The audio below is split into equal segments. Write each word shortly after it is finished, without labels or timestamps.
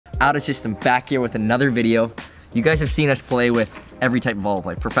Out of System back here with another video. You guys have seen us play with every type of volleyball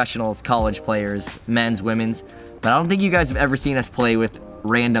play, professionals, college players, men's, women's, but I don't think you guys have ever seen us play with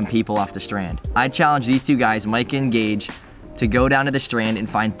random people off the Strand. I challenge these two guys, Micah and Gage, to go down to the Strand and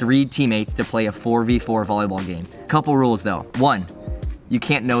find 3 teammates to play a 4v4 volleyball game. Couple rules though. 1, you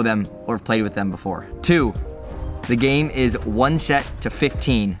can't know them or have played with them before. 2, the game is 1 set to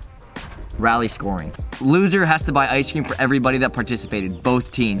 15, rally scoring. Loser has to buy ice cream for everybody that participated, both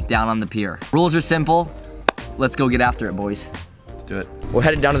teams, down on the pier. Rules are simple. Let's go get after it, boys. Let's do it. We're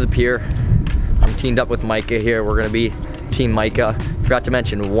headed down to the pier. I'm teamed up with Micah here. We're gonna be Team Micah. Forgot to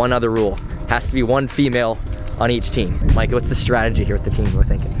mention one other rule. Has to be 1 female on each team. Micah, what's the strategy here with the team we're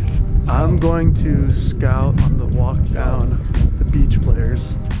thinking? I'm going to scout on the walk down the beach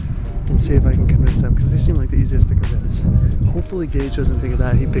players and see if I can convince them, because they seem like the easiest to convince. Hopefully Gage doesn't think of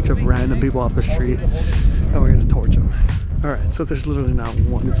that. He picks up random people off the street and we're gonna torch them. All right, so there's literally not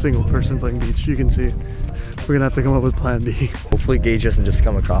one single person playing beach. You can see we're gonna have to come up with plan B. Hopefully Gage doesn't just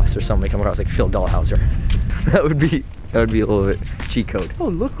come across, or somebody come across like Phil Dahlhauser. that would be a little bit cheat code. Oh,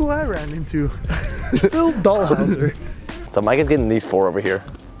 look who I ran into. Phil Dahlhauser. So Micah's getting these 4 over here.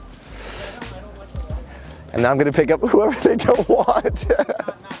 And now I'm gonna pick up whoever they don't want.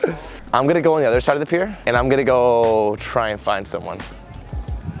 I'm gonna go on the other side of the pier, and I'm gonna go try and find someone.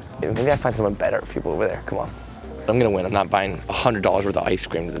 Maybe I find someone better, people over there, come on. I'm gonna win. I'm not buying $100 worth of ice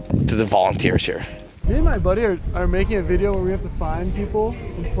cream to the volunteers here. Me and my buddy are making a video where we have to find people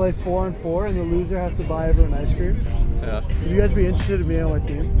and play 4-on-4, and the loser has to buy everyone ice cream. Yeah. Would you guys be interested in being on my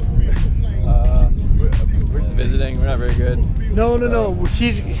team? We're just visiting. We're not very good. No.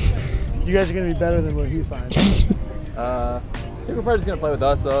 You guys are gonna be better than what he finds. I think we're probably just gonna play with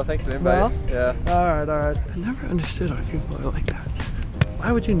us though. Thanks for the invite. No? Yeah. All right. I never understood why people are like that.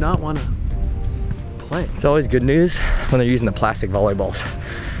 Why would you not want to play? It's always good news when they're using the plastic volleyballs.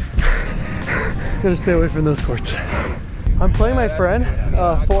 Gotta stay away from those courts. I'm playing my friend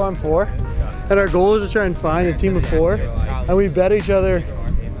 4-on-4, and our goal is to try and find a team of 4, and we bet each other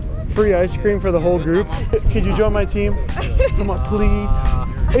free ice cream for the whole group. Could you join my team? Come on, please.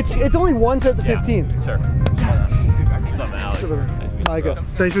 It's only 1 set to 15. Yeah, sure. What's up, Alex? Micah,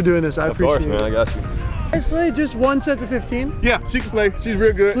 thanks for doing this. I appreciate it. Of course, man. I got you. Guys, play just 1 set to 15. Yeah, she can play. She's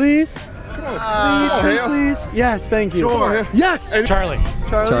real good. Please. Come on, Please. Yes, thank you. Sure. Yes. Hey, Charlie.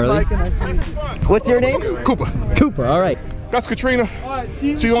 Charlie. Micah, nice to meet you. What's your name? Cooper. Cooper, all right. That's Katrina.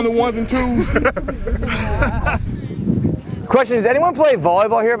 She's on the 1s and 2s. Question, does anyone play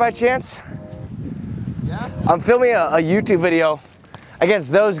volleyball here by chance? Yeah. I'm filming a YouTube video against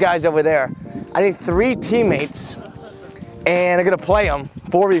those guys over there. I need 3 teammates, and I'm gonna play them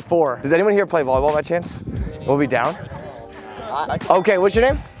 4v4. Does anyone here play volleyball by chance? We'll be down. Okay, what's your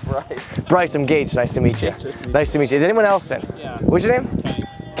name? Bryce. Bryce, I'm Gage. Nice to meet you. Nice to meet you. Is anyone else in? Yeah. What's your name?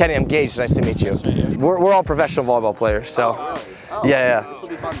 Kenny, I'm Gage. Nice to meet you. We're all professional volleyball players, so yeah. This will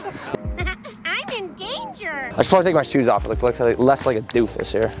be fun. I'm in danger. I should probably take my shoes off. Look less like a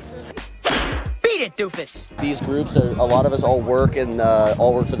doofus here. Beat it, doofus. These groups, a lot of us all work for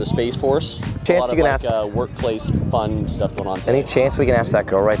the Space Force. Chance you can ask. Workplace fun stuff going on today. Any chance we can ask that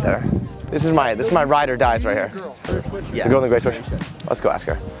girl right there? This is my ride or dies right here. Yeah. The girl in the gray switch. Let's go ask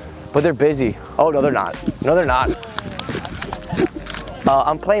her. But they're busy. Oh no, they're not. No, they're not.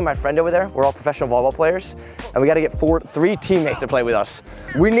 I'm playing my friend over there. We're all professional volleyball players, and we got to get 3 teammates to play with us.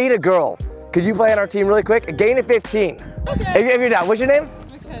 We need a girl. Could you play on our team really quick? A gain of 15. Okay. If you're down. What's your name?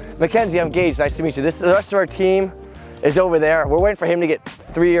 Mackenzie, I'm Gage. Nice to meet you. The rest of our team is over there. We're waiting for him to get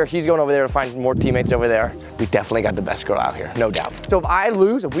 3, or he's going over there to find more teammates over there. We definitely got the best girl out here, no doubt. So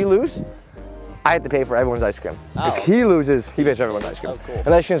if we lose, I have to pay for everyone's ice cream. Oh. If he loses, he pays for everyone's ice cream. Oh, cool.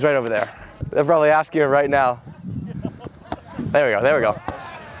 And ice cream's right over there. They're probably asking him right now. There we go.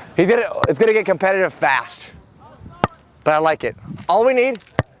 It's gonna get competitive fast. But I like it. All we need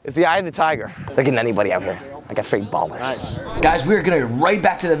is the eye of the tiger. They're getting anybody out here. I got 3 ballers. Nice. Guys, we're gonna get right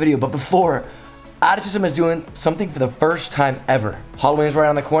back to the video, but before, Out of System is doing something for the first time ever. Halloween is right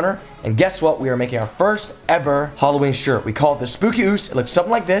on the corner, and guess what? We are making our first ever Halloween shirt. We call it the Spooky Oos. It looks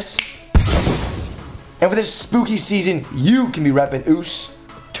something like this. And for this spooky season, you can be repping Oos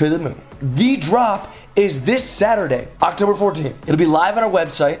to the moon. The drop is this Saturday, October 14th. It'll be live on our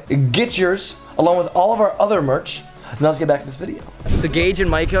website. Get yours, along with all of our other merch. Now let's get back to this video. So Gage and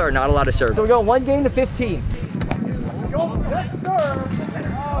Micah are not allowed to serve. So we're going 1 game to 15. Yes, sir.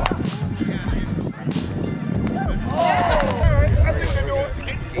 Oh.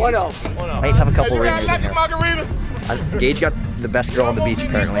 1-0. Might have a couple rings in here. Gage got the best girl on the beach,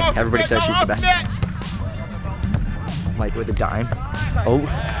 apparently. Everybody says she's the best. Micah with a dime. Oh,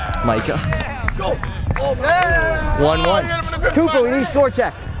 Micah. Go. 1-1. Cooper, we need a score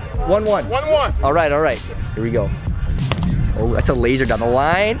check. 1-1. 1-1. All right. Here we go. Oh, that's a laser down the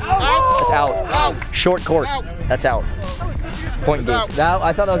line. That's out. Short court. That's out. Point game. That,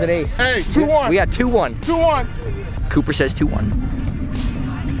 I thought that was an ace. Hey, 2-1. We got 2-1. 2-1. Cooper says 2-1.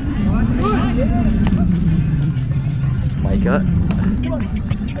 Micah.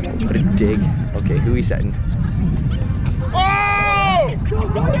 What a dig. Okay, who we setting? Oh!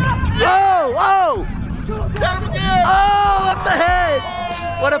 Oh! Got him again. Oh, up the head!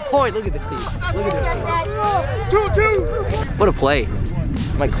 What a point. Look at this team. Look at this team. 2-2. What a play.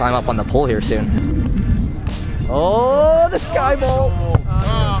 Might climb up on the pole here soon. Oh, the sky ball.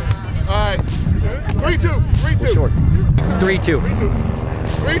 All right. 3-2. 3-2. Short. 3-2.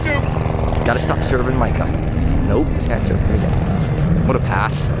 3-2. Gotta stop serving Micah. Nope, this guy's serving again. What a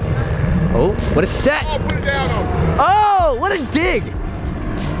pass. Oh, what a set. Oh, put it down on him. Oh, what a dig.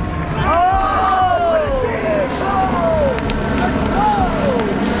 Oh!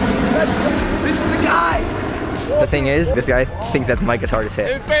 This is the guy. The thing is, this guy thinks that's Micah's hardest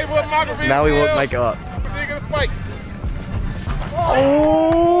hit. In favor of Margarita. Now we woke Micah up. See, get a spike.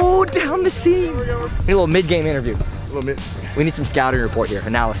 Oh, down the seam. We need a little mid-game interview. A little bit. We need some scouting report here,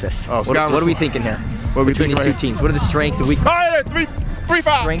 analysis. Oh, What are we thinking here? What are we Between these thinking two right teams, what are the strengths and weaknesses? Oh, yeah,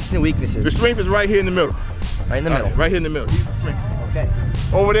 3-5. Strengths and weaknesses. The strength is right here in the middle. Right in the middle. Right here in the middle. He's the strength. Okay.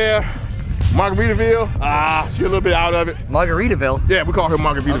 Over there, Margaritaville. She's a little bit out of it. Margaritaville. Yeah, we call her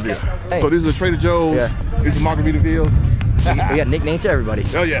Margaritaville. Hey. So this is a Trader Joe's. Yeah. This is Margaritaville. We got nicknames for everybody.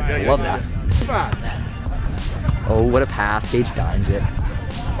 Oh yeah. Love that. 5. Oh, what a pass. Gage dimes it.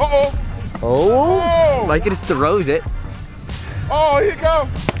 Uh-oh. Oh, Micah just throws it. Oh, here you go.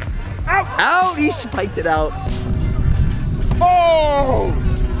 Out, he spiked it out. Oh!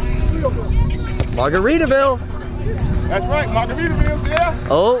 Margaritaville. That's right, Margaritaville, yeah.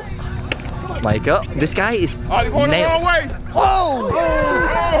 Oh, Micah, this guy is Oh, you're going the wrong way. Oh!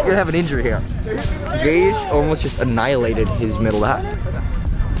 We're gonna have an injury here. Gage almost just annihilated his middle back.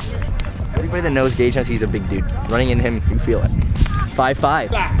 Everybody that knows Gage knows he's a big dude. Running in him, you feel it.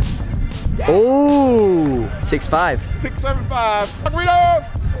 5-5. Oh, 6-5. 6-7-5. Margarito!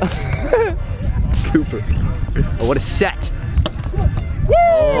 Cooper. Oh, what a set. Woo!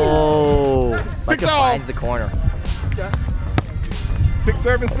 Oh, Micah 6-0. finds the corner.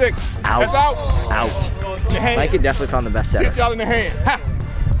 6-7-6. Out. That's out. Out. In the hand. Micah definitely found the best Hit setter. y'all in the hand. Ha!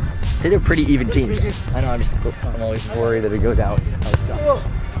 Say they're pretty even teams. I know, I'm always worried that it goes out. Oh!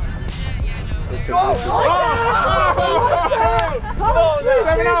 7-0.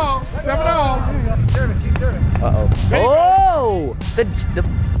 Uh-oh. Oh!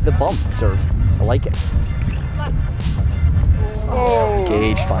 The bump serve. I like it. Oh.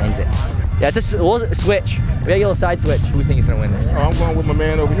 Gage finds it. Yeah, it's a switch. We gotta get a little side switch. Who do you think is gonna win this? Oh, I'm going with my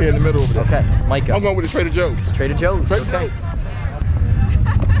man over here in the middle over there. Okay, Micah. I'm going with the Trader Joe's. Trader Joe's. Trader Okay. Joe's.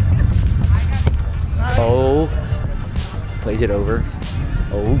 Oh. Plays it over.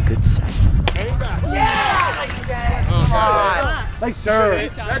 Oh, good set. Nice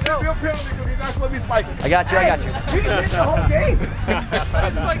serve. That's a real penalty because he's not supposed to be spiking. I got you. He hit the whole game.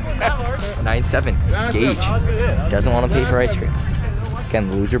 9-7. Gage doesn't want to pay for ice cream.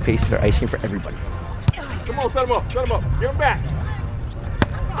 Again, loser pays for ice cream for everybody. Come on, set him up. Set him up. Get him back.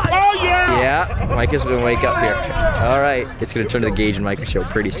 Oh, yeah. Yeah, Micah's gonna wake up here. All right, it's gonna turn to the Gage and Micah show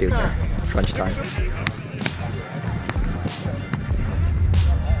pretty soon here. Crunch time.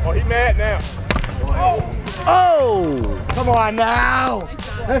 Oh, he mad now. Oh! Come on now!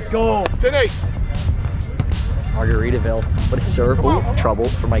 Let's go! 10-8. Margaritaville. What a serve. Ooh, trouble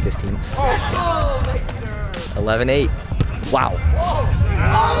for Micah's team. 11-8. Wow.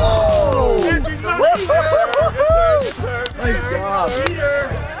 Oh! Nice job.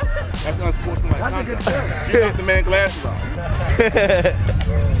 That's unsportsmanlike conduct. You got the man glasses on.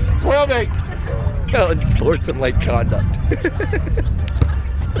 12-8. No, it's sportsmanlike conduct.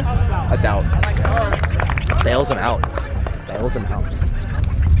 That's out. Bails him out. Bails him out.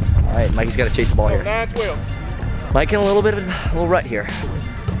 All right, Micah's got to chase the ball here. 9-12. Mike in a little bit of a little rut here.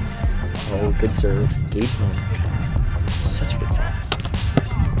 Oh, good serve. Gage. Such a good serve.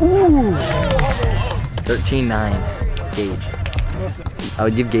 Ooh. 13-9. Gage. I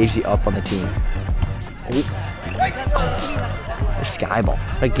would give Gage the up on the team. Ooh. The sky ball.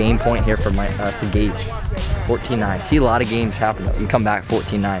 A game point here for Gage. 14-9. See a lot of games happen though. You come back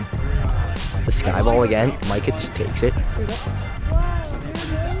 14-9. The sky ball again. Micah just takes it.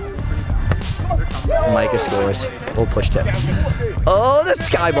 Micah scores. Little push tip. Oh, the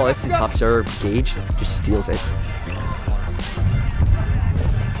sky ball. This is a tough serve. Gage just steals it.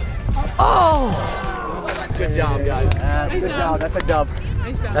 Oh! Good job, guys. Good job. That's a dub.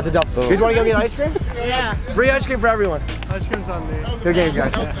 That's a double. You want to go get ice cream? Yeah. Free ice cream for everyone. Ice cream's on me. Good game,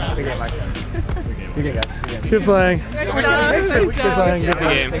 guys. Good game, Mike. Good game, guys. Good playing. Good playing. Good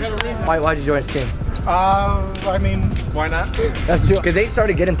game. Why'd you join this team? I mean, why not? That's true. Because they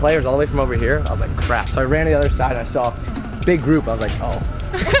started getting players all the way from over here. I was like, crap. So I ran to the other side and I saw a big group. I was like, oh.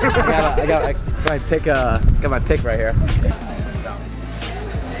 I got my pick. Got my pick right here. You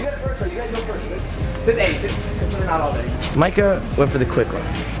guys first. You guys go first. Hey, they're not all day. Micah went for the quick one.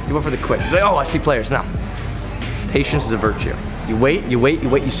 He went for the quick. He's like, oh, I see players. No. Patience is a virtue. You wait, you wait, you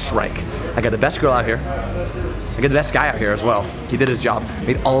wait, you strike. I got the best girl out here. I got the best guy out here as well. He did his job,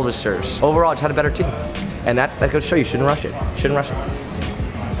 made all of his serves. Overall, just had a better team. And that goes to show you shouldn't rush it. Shouldn't rush it.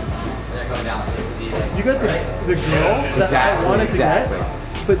 You got the girl that I wanted to get,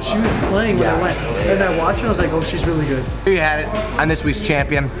 but she was playing when I went. And I watched her and I was like, oh, she's really good. Here you had it. I'm this week's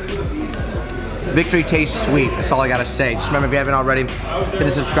champion. Victory tastes sweet. That's all I gotta say. Just remember, if you haven't already, hit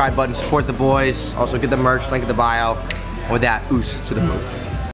the subscribe button, support the boys. Also, get the merch, link in the bio. And with that, oos to the moon.